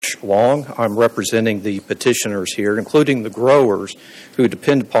Long. I'm representing the petitioners here, including the growers who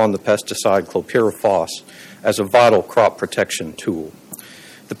depend upon the pesticide chlorpyrifos as a vital crop protection tool.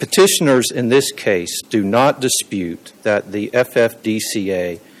 The petitioners in this case do not dispute that the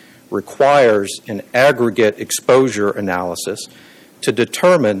FFDCA requires an aggregate exposure analysis to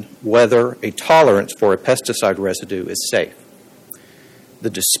determine whether a tolerance for a pesticide residue is safe.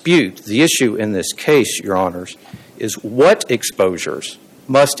 The issue in this case, Your Honors, is what exposures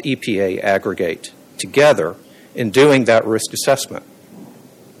must EPA aggregate together in doing that risk assessment.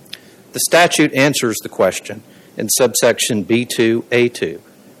 The statute answers the question in subsection B2A2,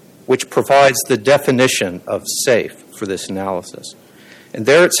 which provides the definition of safe for this analysis. And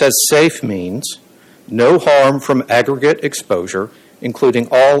there it says safe means no harm from aggregate exposure, including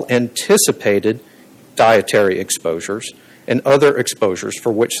all anticipated dietary exposures and other exposures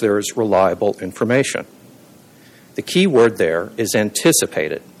for which there is reliable information. The key word there is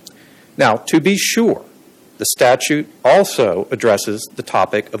anticipated. Now, to be sure, the statute also addresses the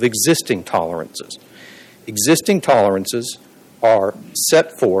topic of existing tolerances. Existing tolerances are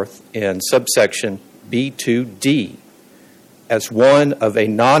set forth in subsection B2D as one of a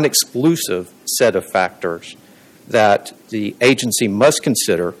non-exclusive set of factors that the agency must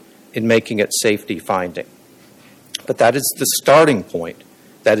consider in making its safety finding. But that is the starting point.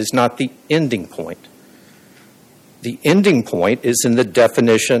 That is not the ending point. The ending point is in the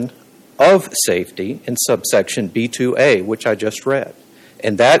definition of safety in subsection B2A, which I just read.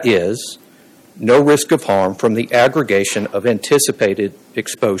 And that is no risk of harm from the aggregation of anticipated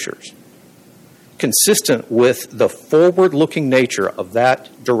exposures. Consistent with the forward-looking nature of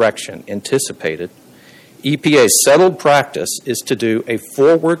that direction, anticipated, EPA's settled practice is to do a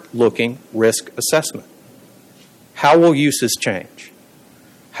forward-looking risk assessment. How will uses change?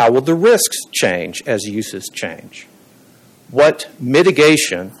 How will the risks change as uses change? What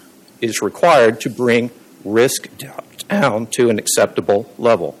mitigation is required to bring risk down to an acceptable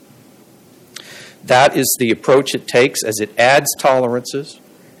level? That is the approach it takes as it adds tolerances,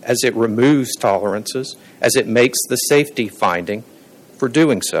 as it removes tolerances, as it makes the safety finding for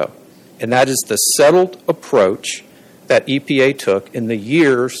doing so. And that is the settled approach that EPA took in the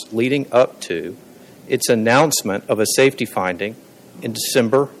years leading up to its announcement of a safety finding in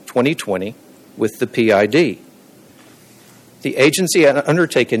December 2020 with the PID. The agency had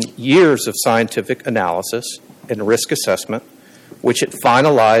undertaken years of scientific analysis and risk assessment, which it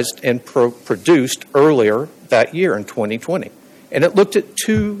finalized and produced earlier that year in 2020. And it looked at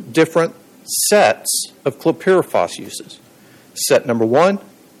two different sets of chlorpyrifos uses. Set number one,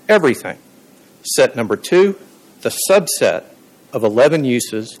 everything. Set number two, the subset of 11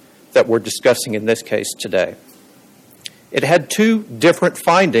 uses that we're discussing in this case today. It had two different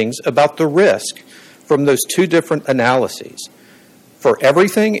findings about the risk from those two different analyses. For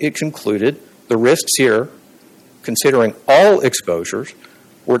everything, it concluded the risks here, considering all exposures,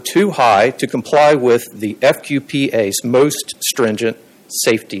 were too high to comply with the FQPA's most stringent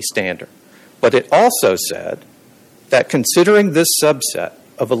safety standard. But it also said that considering this subset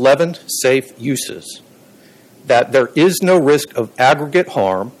of 11 safe uses, that there is no risk of aggregate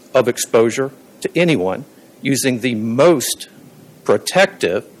harm of exposure to anyone using the most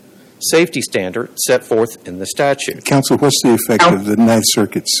protective safety standard set forth in the statute. Counsel, what's the effect of the Ninth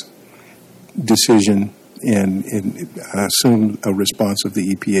Circuit's decision and I assume a response of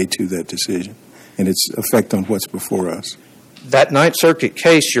the EPA to that decision and its effect on what's before us? That Ninth Circuit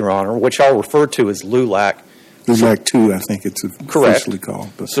case, Your Honor, which I'll refer to as LULAC. LULAC 2, I think it's officially called.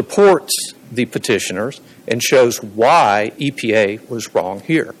 But supports the petitioners and shows why EPA was wrong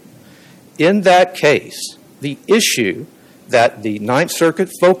here. In that case, the issue that the Ninth Circuit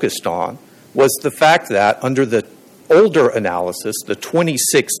focused on was the fact that under the older analysis, the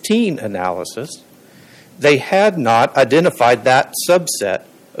 2016 analysis, they had not identified that subset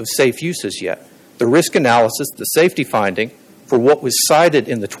of safe uses yet. The risk analysis, the safety finding, for what was cited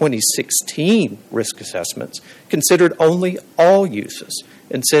in the 2016 risk assessments, considered only all uses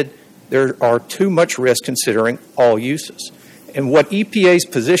and said there are too much risk considering all uses. And what EPA's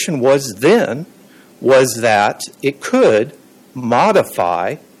position was then was that it could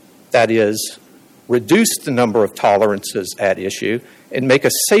modify, that is, reduce the number of tolerances at issue and make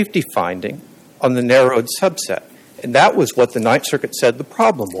a safety finding on the narrowed subset. And that was what the Ninth Circuit said the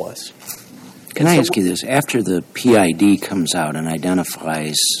problem was. Can I ask you this? After the PID comes out and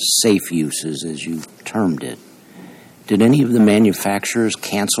identifies safe uses, as you termed it, did any of the manufacturers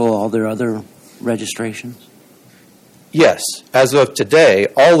cancel all their other registrations? Yes. As of today,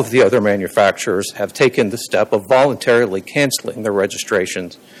 all of the other manufacturers have taken the step of voluntarily canceling their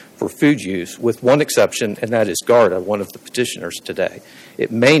registrations for food use, with one exception, and that is GARDA, one of the petitioners today. It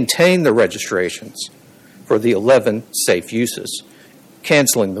maintained the registrations for the 11 safe uses,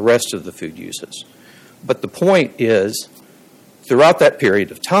 canceling the rest of the food uses. But the point is, throughout that period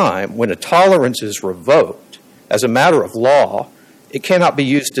of time, when a tolerance is revoked, as a matter of law, it cannot be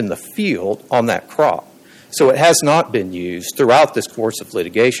used in the field on that crop. So it has not been used throughout this course of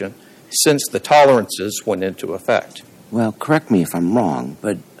litigation since the tolerances went into effect. Well, correct me if I'm wrong,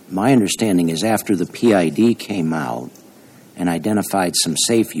 but my understanding is after the PID came out and identified some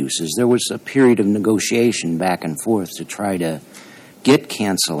safe uses, there was a period of negotiation back and forth to try to get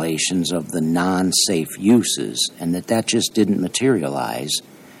cancellations of the non-safe uses, and that just didn't materialize.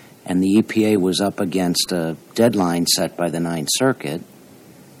 And the EPA was up against a deadline set by the Ninth Circuit,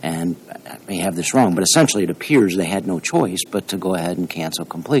 and I may have this wrong, but essentially it appears they had no choice but to go ahead and cancel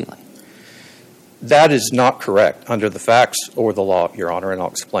completely. That is not correct under the facts or the law, Your Honor, and I'll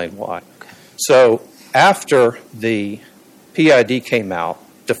explain why. Okay. So after the PID came out,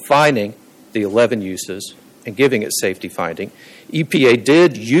 defining the 11 uses and giving it safety finding, EPA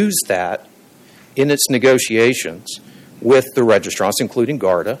did use that in its negotiations with the registrants, including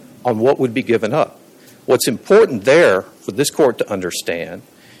GARDA, on what would be given up. What's important there for this court to understand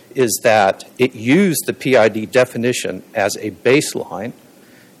is that it used the PID definition as a baseline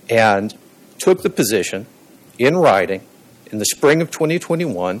and took the position in writing in the spring of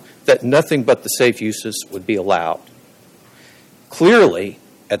 2021 that nothing but the safe uses would be allowed. Clearly,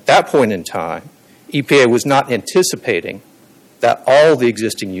 at that point in time, EPA was not anticipating that all the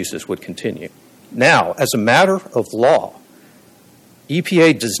existing uses would continue. Now, as a matter of law,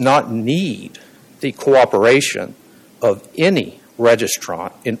 EPA does not need the cooperation of any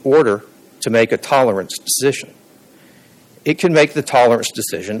registrant in order to make a tolerance decision. It can make the tolerance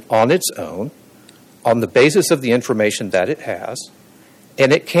decision on its own, on the basis of the information that it has,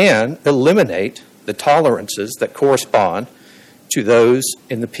 and it can eliminate the tolerances that correspond to those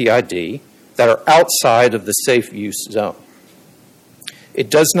in the PID that are outside of the safe use zone. It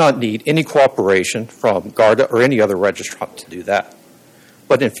does not need any cooperation from GARDA or any other registrant to do that.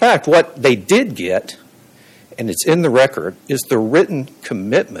 But in fact, what they did get, and it's in the record, is the written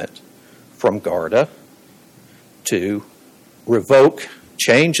commitment from GARDA to revoke,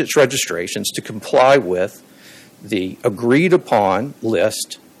 change its registrations to comply with the agreed upon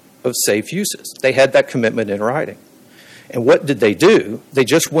list of safe uses. They had that commitment in writing. And what did they do? They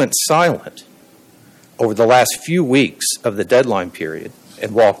just went silent over the last few weeks of the deadline period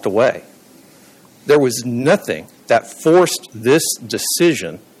and walked away. There was nothing that forced this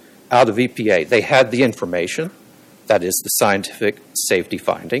decision out of EPA. They had the information, that is the scientific safety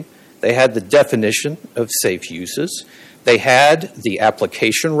finding. They had the definition of safe uses. They had the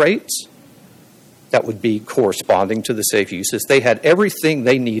application rates that would be corresponding to the safe uses. They had everything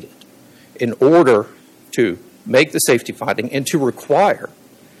they needed in order to make the safety finding and to require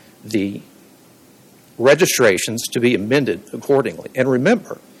the registrations to be amended accordingly. And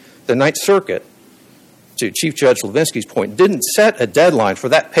remember, the Ninth Circuit, to Chief Judge Levinsky's point, didn't set a deadline for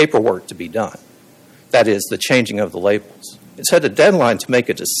that paperwork to be done. That is, the changing of the labels. It set a deadline to make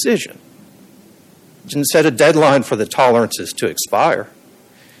a decision. It didn't set a deadline for the tolerances to expire.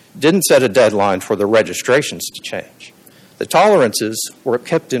 It didn't set a deadline for the registrations to change. The tolerances were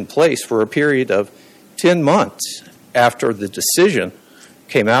kept in place for a period of 10 months after the decision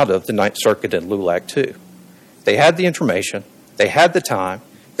came out of the Ninth Circuit and LULAC 2. They had the information, they had the time,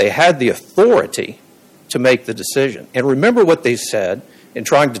 they had the authority to make the decision. And remember what they said in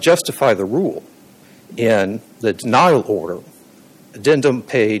trying to justify the rule in the denial order, addendum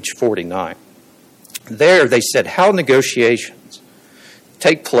page 49. There they said how negotiations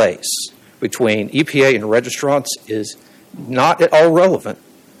take place between EPA and registrants is not at all relevant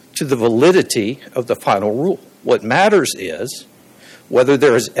to the validity of the final rule. What matters is whether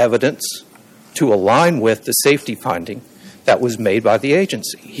there is evidence to align with the safety finding that was made by the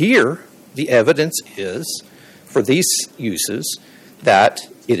agency. Here, the evidence is, for these uses, that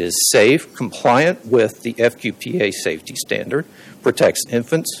it is safe, compliant with the FQPA safety standard, protects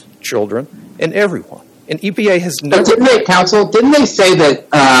infants, children, and everyone. And EPA has no... But didn't they say that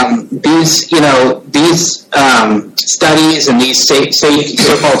these studies and these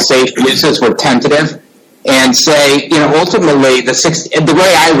so-called safe uses were tentative, and say, ultimately the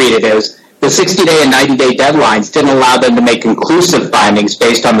way I read it is the 60-day and 90-day deadlines didn't allow them to make conclusive findings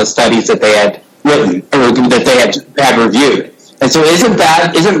based on the studies that they had written or that they had reviewed. And so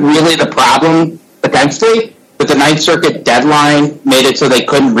isn't really the problem potentially that the Ninth Circuit deadline made it so they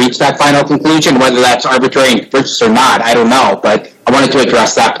couldn't reach that final conclusion? Whether that's arbitrary and capricious or not, I don't know, but I wanted to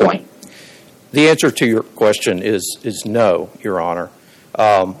address that point. The answer to your question is no, Your Honor.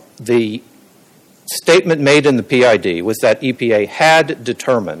 The statement made in the PID was that EPA had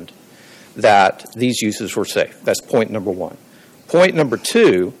determined that these uses were safe. That's point number one. Point number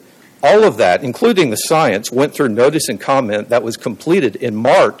two, all of that, including the science, went through notice and comment that was completed in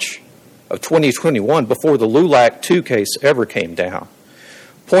March of 2021 before the LULAC 2 case ever came down.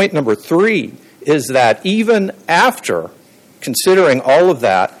 Point number three is that even after considering all of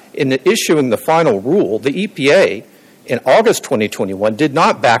that in issuing the final rule, the EPA in August 2021 did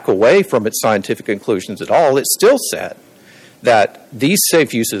not back away from its scientific conclusions at all. It still said that these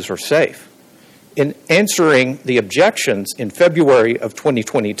safe uses are safe. In answering the objections in February of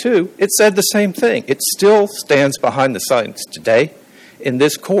 2022, it said the same thing. It still stands behind the science today in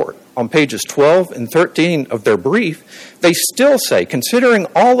this court. On pages 12 and 13 of their brief, they still say, considering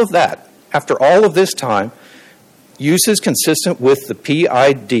all of that, after all of this time, uses consistent with the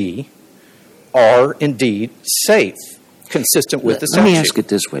PID are indeed safe, consistent with the statute. Let me ask it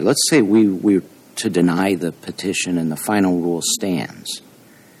this way. Let's say we were to deny the petition and the final rule stands.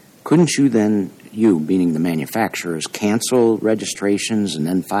 Couldn't you then, you, meaning the manufacturers, cancel registrations and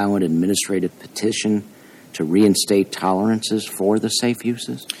then file an administrative petition to reinstate tolerances for the safe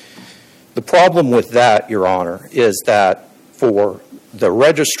uses? The problem with that, Your Honor, is that for the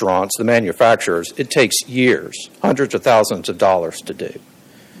registrants, the manufacturers, it takes years, hundreds of thousands of dollars to do.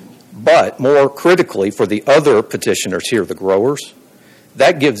 But more critically, for the other petitioners here, the growers,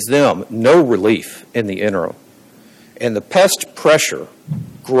 that gives them no relief in the interim. And the pest pressure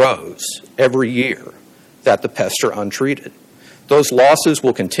grows every year that the pests are untreated. Those losses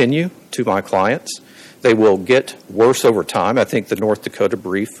will continue to my clients. They will get worse over time. I think the North Dakota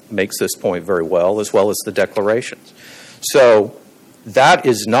brief makes this point very well as the declarations. So that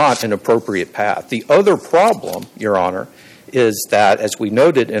is not an appropriate path. The other problem, Your Honor, is that, as we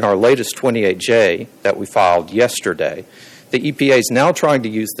noted in our latest 28J that we filed yesterday, the EPA is now trying to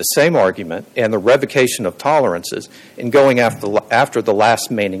use the same argument and the revocation of tolerances in going after the last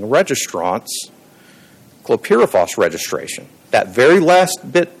remaining registrant's chlorpyrifos registration. That very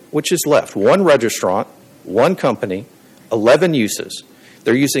last bit which is left, one registrant, one company, 11 uses.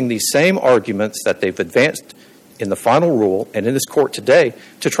 They're using these same arguments that they've advanced in the final rule and in this court today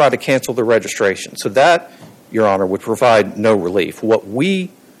to try to cancel the registration. So that, Your Honor, would provide no relief. What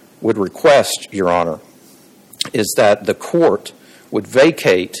we would request, Your Honor, is that the court would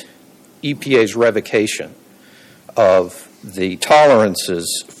vacate EPA's revocation of the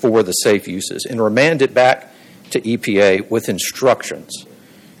tolerances for the safe uses and remand it back to EPA with instructions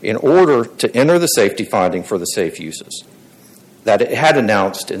in order to enter the safety finding for the safe uses that it had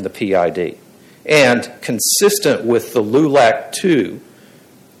announced in the PID. And consistent with the LULAC 2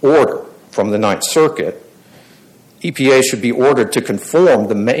 order from the Ninth Circuit, EPA should be ordered to conform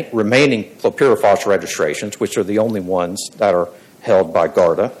the remaining chlorpyrifos registrations, which are the only ones that are held by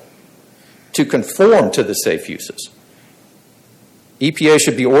GARDA, to conform to the safe uses. EPA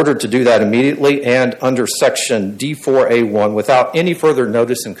should be ordered to do that immediately and under Section D4A1 without any further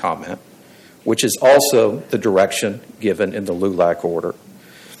notice and comment, which is also the direction given in the LULAC order.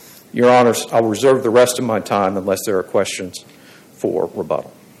 Your Honors, I'll reserve the rest of my time unless there are questions for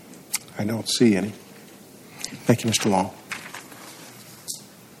rebuttal. I don't see any. Thank you, Mr. Long.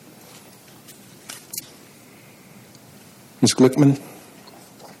 Ms. Glickman.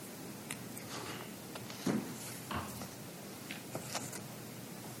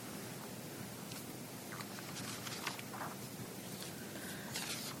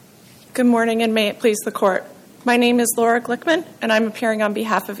 Good morning, and may it please the Court. My name is Laura Glickman, and I'm appearing on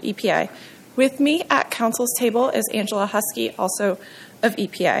behalf of EPA. With me at counsel's table is Angela Husky, also of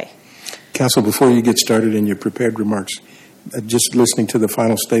EPA. Counsel, before you get started in your prepared remarks, just listening to the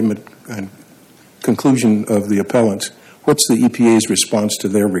final statement and conclusion of the appellants, what's the EPA's response to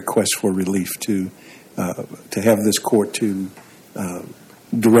their request for relief to have this court to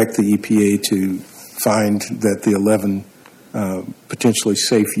direct the EPA to find that the 11 potentially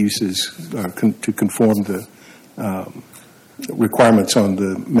safe uses to conform the requirements on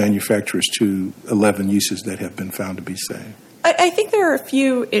the manufacturers to 11 uses that have been found to be safe? I think there are a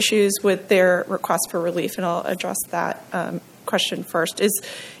few issues with their request for relief, and I'll address that question first.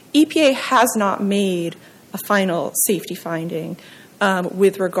 EPA has not made a final safety finding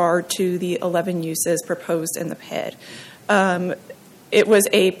with regard to the 11 uses proposed in the PID. It was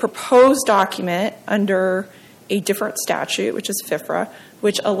a proposed document under a different statute, which is FIFRA,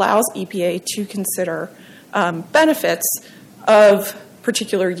 which allows EPA to consider benefits of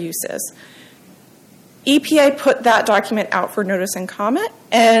particular uses. EPA put that document out for notice and comment,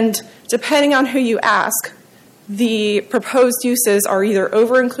 and depending on who you ask, the proposed uses are either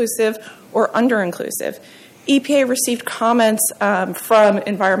over-inclusive or under-inclusive. EPA received comments from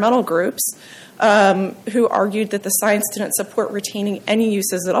environmental groups who argued that the science didn't support retaining any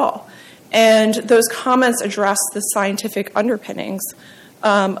uses at all. And those comments addressed the scientific underpinnings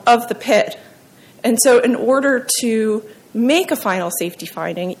of the PID. And so in order to make a final safety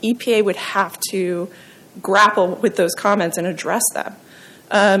finding, EPA would have to grapple with those comments and address them.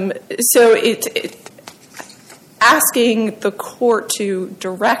 So asking the court to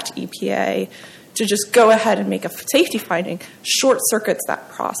direct EPA to just go ahead and make a safety finding short circuits that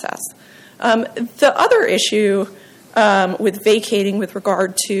process. The other issue with vacating with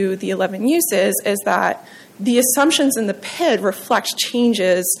regard to the 11 uses is that the assumptions in the PID reflect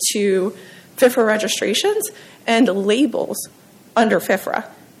changes to FIFRA registrations and labels under FIFRA.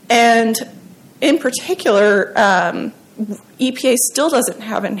 And in particular, EPA still doesn't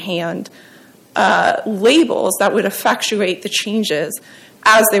have in hand labels that would effectuate the changes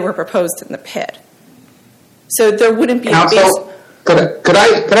as they were proposed in the PID. So there wouldn't be a base. Could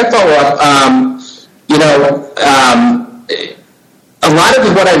I follow up? A lot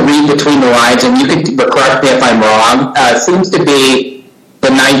of what I read between the lines, and you can correct me if I'm wrong, seems to be the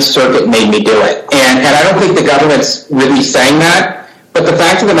Ninth Circuit made me do it. And I don't think the government's really saying that. But the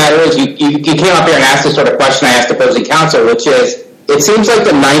fact of the matter is you came up here and asked the sort of question I asked opposing counsel, which is, it seems like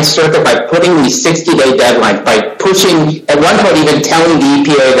the Ninth Circuit, by putting these 60-day deadlines, by pushing, at one point even telling the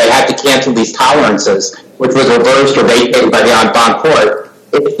EPA they had to cancel these tolerances, which was reversed or vacated by the en banc court,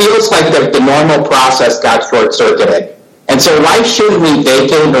 it feels like the normal process got short-circuited. And so why shouldn't we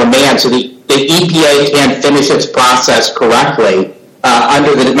vacate and remand so the EPA can finish its process correctly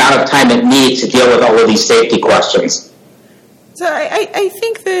under the amount of time it needs to deal with all of these safety questions? So I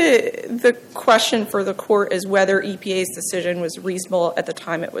think the question for the court is whether EPA's decision was reasonable at the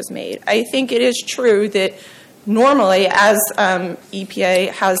time it was made. I think it is true that normally, as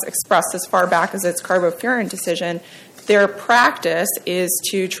EPA has expressed as far back as its carbofuran decision, their practice is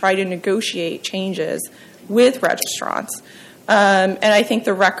to try to negotiate changes with registrants. And I think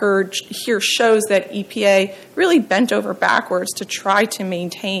the record here shows that EPA really bent over backwards to try to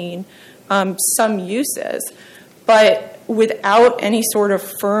maintain some uses. But without any sort of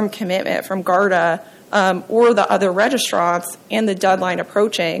firm commitment from GARDA or the other registrants and the deadline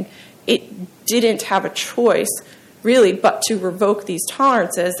approaching, it didn't have a choice, really, but to revoke these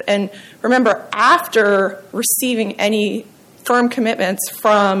tolerances. And remember, after receiving any firm commitments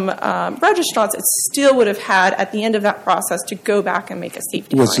from registrants, it still would have had, at the end of that process, to go back and make a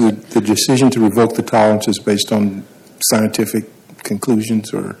safety finding. Was the decision to revoke the tolerances based on scientific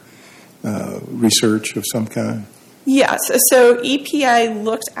conclusions or research of some kind? Yes. So EPA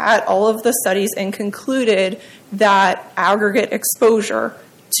looked at all of the studies and concluded that aggregate exposure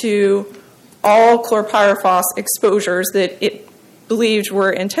to all chlorpyrifos exposures that it believed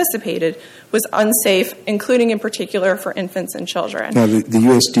were anticipated was unsafe, including in particular for infants and children. Now, the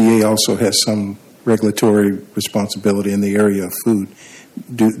USDA also has some regulatory responsibility in the area of food.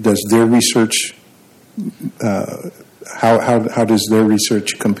 Does their research, how does their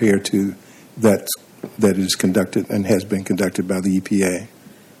research compare to that is conducted and has been conducted by the EPA?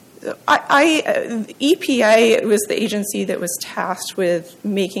 EPA was the agency that was tasked with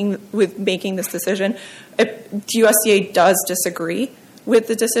making this decision. USDA does disagree with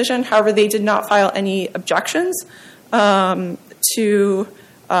the decision. However, they did not file any objections to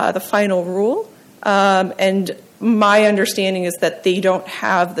the final rule. And my understanding is that they don't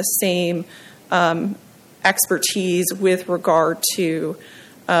have the same expertise with regard to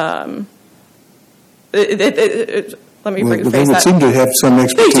let me rephrase that. They would seem to have some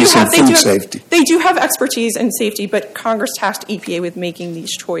expertise in food safety. They do have expertise in safety, but Congress tasked EPA with making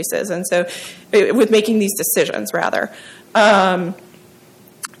these choices, and so with making these decisions, rather. And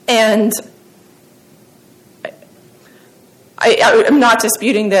I'm not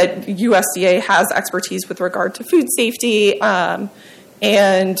disputing that USDA has expertise with regard to food safety and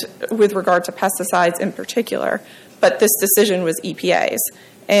with regard to pesticides in particular, but this decision was EPA's.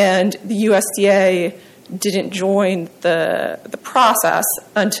 And the USDA didn't join the process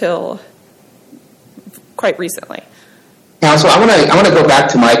until quite recently. Council, I want to go back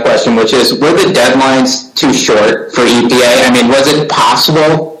to my question, which is, were the deadlines too short for EPA? I mean, was it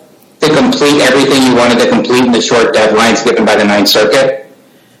possible to complete everything you wanted to complete in the short deadlines given by the Ninth Circuit?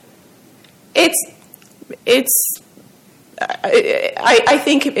 I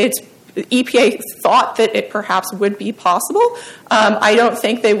think EPA thought that it perhaps would be possible. I don't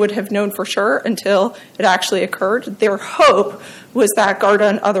think they would have known for sure until it actually occurred. Their hope was that GARDA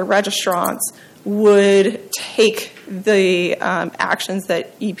and other registrants would take the actions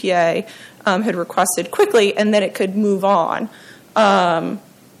that EPA had requested quickly, and then it could move on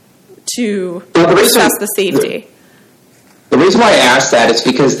to assess the safety. The reason why I ask that is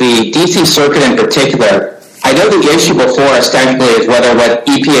because the D.C. Circuit in particular, I know the issue before us technically is whether what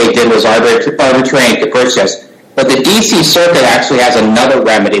EPA did was arbitrary and capricious, but the D.C. Circuit actually has another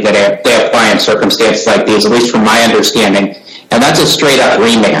remedy that they apply in circumstances like these, at least from my understanding, and that's a straight-up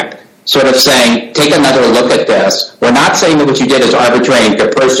remand, sort of saying, take another look at this. We're not saying that what you did is arbitrary and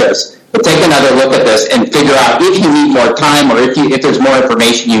capricious, but take another look at this and figure out if you need more time or if there's more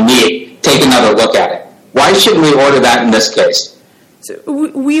information you need, take another look at it. Why shouldn't we order that in this case? So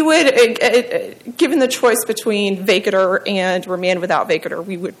we would, given the choice between vacatur and remand without vacatur,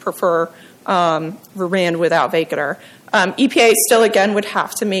 we would prefer remand without vacatur. EPA still, again, would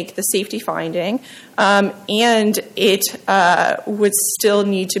have to make the safety finding, and it would still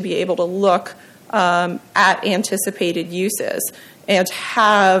need to be able to look at anticipated uses and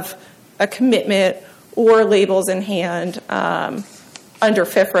have a commitment or labels in hand under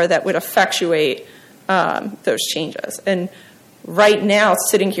FIFRA that would effectuate those changes. And right now,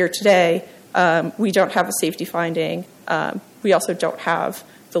 sitting here today, we don't have a safety finding. We also don't have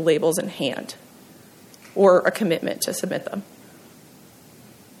the labels in hand or a commitment to submit them.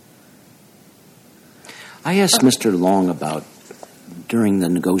 I asked Mr. Long about, during the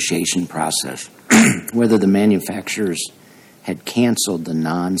negotiation process, whether the manufacturers had canceled the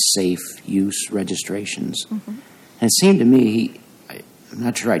non-safe use registrations. Mm-hmm. And it seemed to me, I'm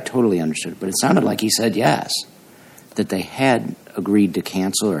not sure I totally understood it, but it sounded like he said yes, that they had agreed to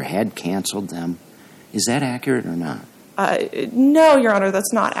cancel or had canceled them. Is that accurate or not? No, Your Honor,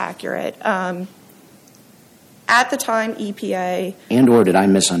 that's not accurate. At the time, EPA... And or did I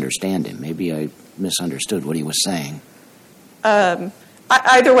misunderstand him? Maybe I misunderstood what he was saying.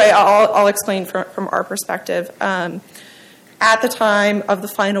 Either way, I'll explain from our perspective. At the time of the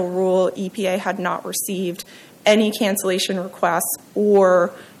final rule, EPA had not received any cancellation requests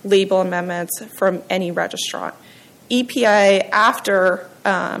or label amendments from any registrant. EPA, after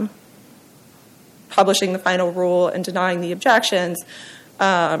publishing the final rule and denying the objections,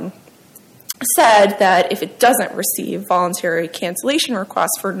 said that if it doesn't receive voluntary cancellation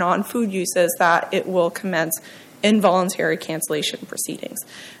requests for non-food uses, that it will commence involuntary cancellation proceedings.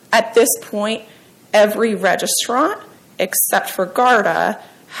 At this point, every registrant, except for GARDA,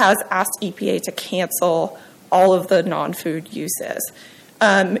 has asked EPA to cancel all of the non-food uses.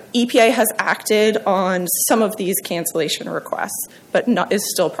 EPA has acted on some of these cancellation requests, but is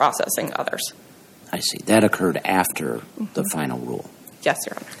still processing others. I see. That occurred after the final rule. Yes,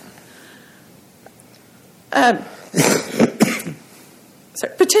 Your Honor.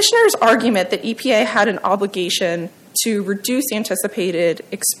 Petitioner's argument that EPA had an obligation to reduce anticipated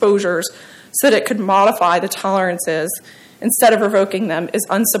exposures so that it could modify the tolerances instead of revoking them is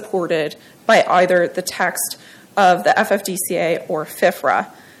unsupported by either the text of the FFDCA or FIFRA.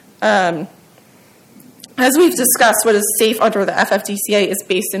 As we've discussed, what is safe under the FFDCA is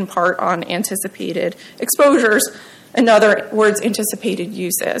based in part on anticipated exposures, in other words, anticipated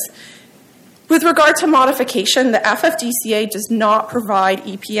uses. With regard to modification, the FFDCA does not provide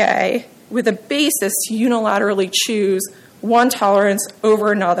EPA with a basis to unilaterally choose one tolerance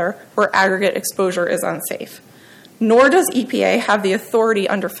over another where aggregate exposure is unsafe. Nor does EPA have the authority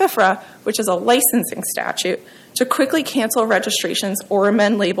under FIFRA, which is a licensing statute, to quickly cancel registrations or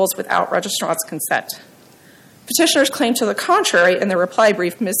amend labels without registrant's consent. Petitioners claim to the contrary in their reply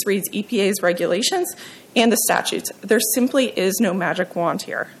brief misreads EPA's regulations and the statutes. There simply is no magic wand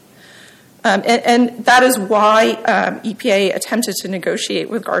here. And that is why EPA attempted to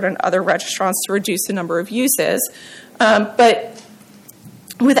negotiate with GARDA and other registrants to reduce the number of uses, but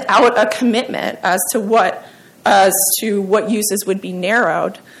without a commitment as to what uses would be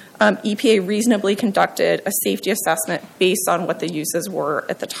narrowed. EPA reasonably conducted a safety assessment based on what the uses were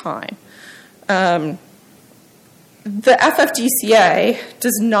at the time. The FFDCA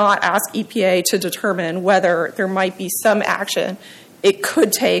does not ask EPA to determine whether there might be some action it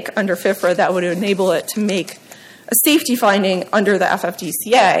could take under FIFRA that would enable it to make a safety finding under the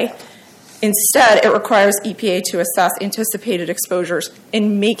FFDCA. Instead, it requires EPA to assess anticipated exposures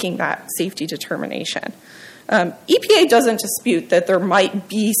in making that safety determination. EPA doesn't dispute that there might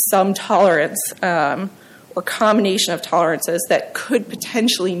be some tolerance or combination of tolerances that could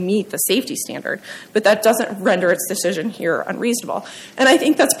potentially meet the safety standard, but that doesn't render its decision here unreasonable. And I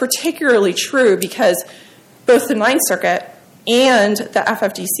think that's particularly true because both the Ninth Circuit and the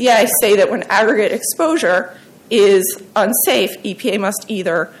FFDCA say that when aggregate exposure is unsafe, EPA must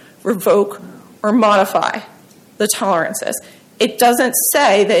either revoke or modify the tolerances. It doesn't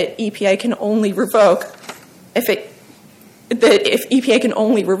say that EPA can only revoke if it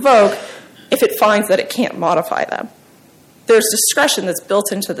finds that it can't modify them. There's discretion that's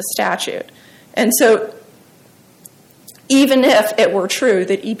built into the statute. And so even if it were true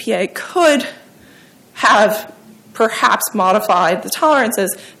that EPA could have perhaps modified the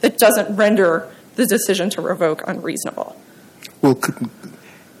tolerances, that doesn't render the decision to revoke unreasonable. Well,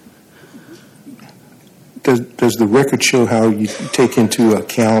 does the record show how you take into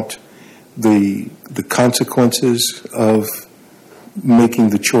account the consequences of making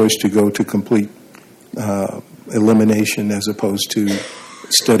the choice to go to complete elimination as opposed to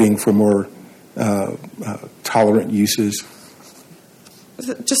studying for more tolerant uses?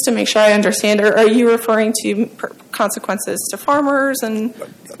 Just to make sure I understand, are you referring to consequences to farmers and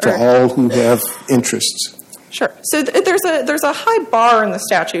to all who have interests? Sure. So there's a high bar in the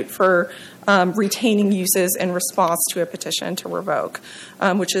statute for retaining uses in response to a petition to revoke,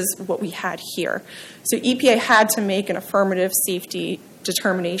 which is what we had here. So EPA had to make an affirmative safety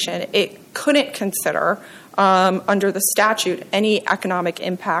determination. It couldn't consider, under the statute, any economic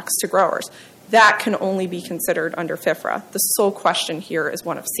impacts to growers. That can only be considered under FFRA. The sole question here is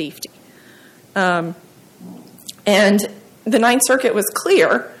one of safety. And the Ninth Circuit was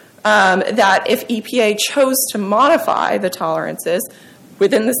clear that if EPA chose to modify the tolerances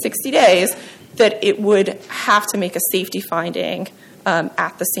within the 60 days, that it would have to make a safety finding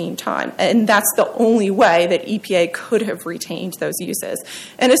at the same time. And that's the only way that EPA could have retained those uses.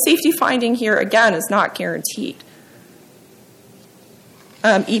 And a safety finding here, again, is not guaranteed.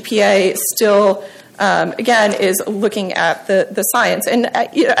 EPA still, again, is looking at the science. And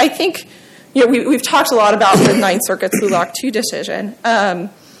I think we've talked a lot about the Ninth Circuit's LULAC 2 decision.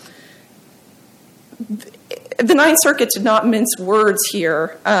 The Ninth Circuit did not mince words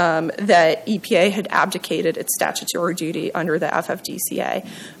here that EPA had abdicated its statutory duty under the FFDCA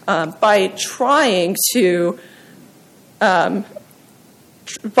by trying to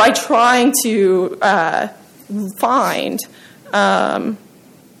find. The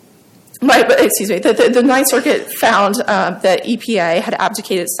Ninth Circuit found that EPA had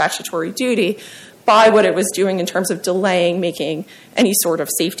abdicated statutory duty by what it was doing in terms of delaying making any sort of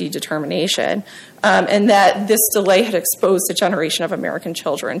safety determination, and that this delay had exposed a generation of American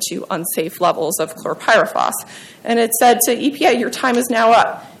children to unsafe levels of chlorpyrifos. And it said to EPA, your time is now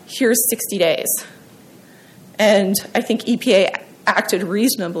up. Here's 60 days. And I think EPA acted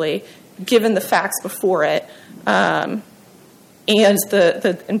reasonably, given the facts before it, and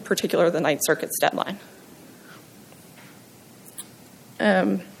in particular the Ninth Circuit's deadline.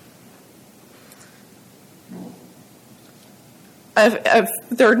 If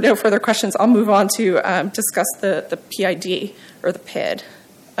there are no further questions, I'll move on to discuss the PID or the PID.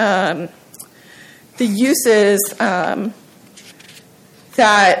 The uses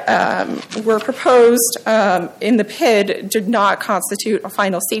that were proposed in the PID did not constitute a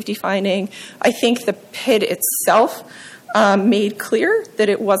final safety finding. I think the PID itself made clear that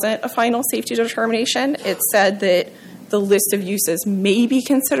it wasn't a final safety determination. It said that the list of uses may be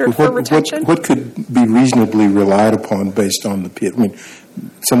considered for retention. What could be reasonably relied upon based on the PID? I mean,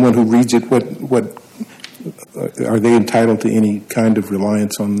 someone who reads it, what are they entitled to any kind of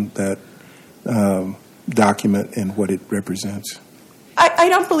reliance on that document and what it represents? I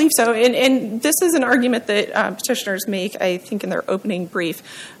don't believe so, and this is an argument that petitioners make, I think, in their opening brief.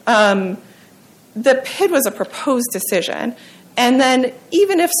 The PID was a proposed decision, and then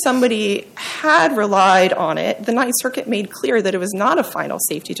even if somebody had relied on it, the Ninth Circuit made clear that it was not a final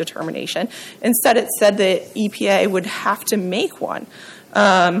safety determination. Instead, it said that EPA would have to make one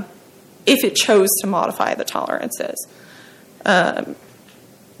if it chose to modify the tolerances. So,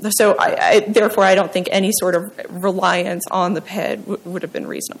 therefore, I don't think any sort of reliance on the PID would have been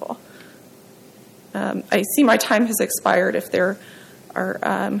reasonable. I see my time has expired. If there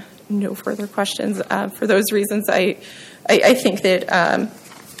are no further questions, for those reasons, I think that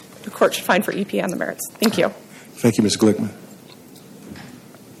the court should find for EPA on the merits. Thank you. Thank you, Ms. Glickman.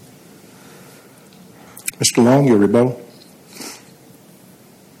 Mr. Long, your rebuttal.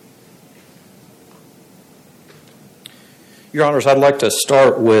 Your Honors, I'd like to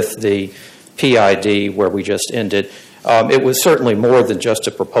start with the PID where we just ended. It was certainly more than just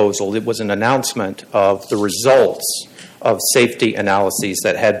a proposal. It was an announcement of the results of safety analyses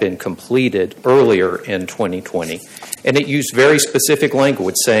that had been completed earlier in 2020. And it used very specific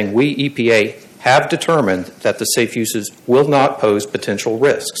language saying, we, EPA, have determined that the safe uses will not pose potential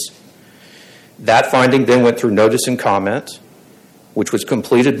risks. That finding then went through notice and comment, which was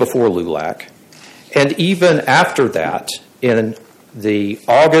completed before LULAC. And even after that, in the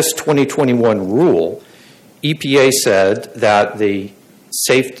August 2021 rule, EPA said that the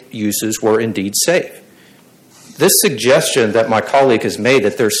safe uses were indeed safe. This suggestion that my colleague has made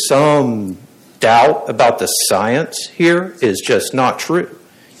that there's some doubt about the science here is just not true.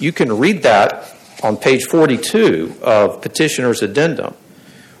 You can read that on page 42 of petitioner's addendum,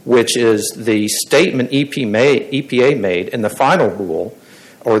 which is the statement EPA made in the final rule,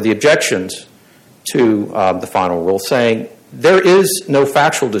 or the objections to the final rule, saying there is no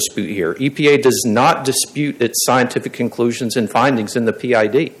factual dispute here. EPA does not dispute its scientific conclusions and findings in the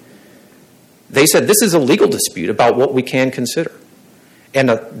PID. They said this is a legal dispute about what we can consider. And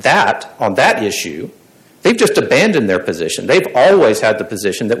on that issue, they've just abandoned their position. They've always had the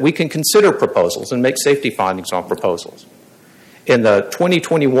position that we can consider proposals and make safety findings on proposals. In the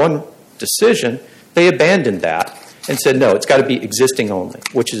 2021 decision, they abandoned that and said, no, it's got to be existing only,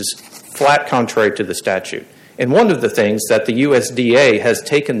 which is flat contrary to the statute. And one of the things that the USDA has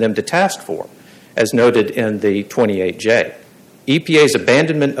taken them to task for, as noted in the 28J, EPA's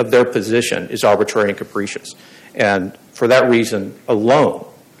abandonment of their position is arbitrary and capricious. And for that reason alone,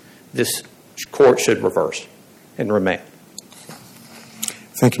 this court should reverse and remain.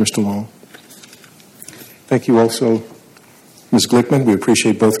 Thank you, Mr. Long. Thank you also, Ms. Glickman. We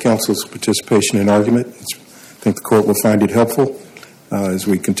appreciate both counsel's participation in argument. I think the court will find it helpful as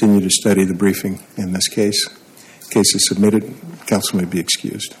we continue to study the briefing in this case. Case is submitted. Counsel may be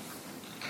excused.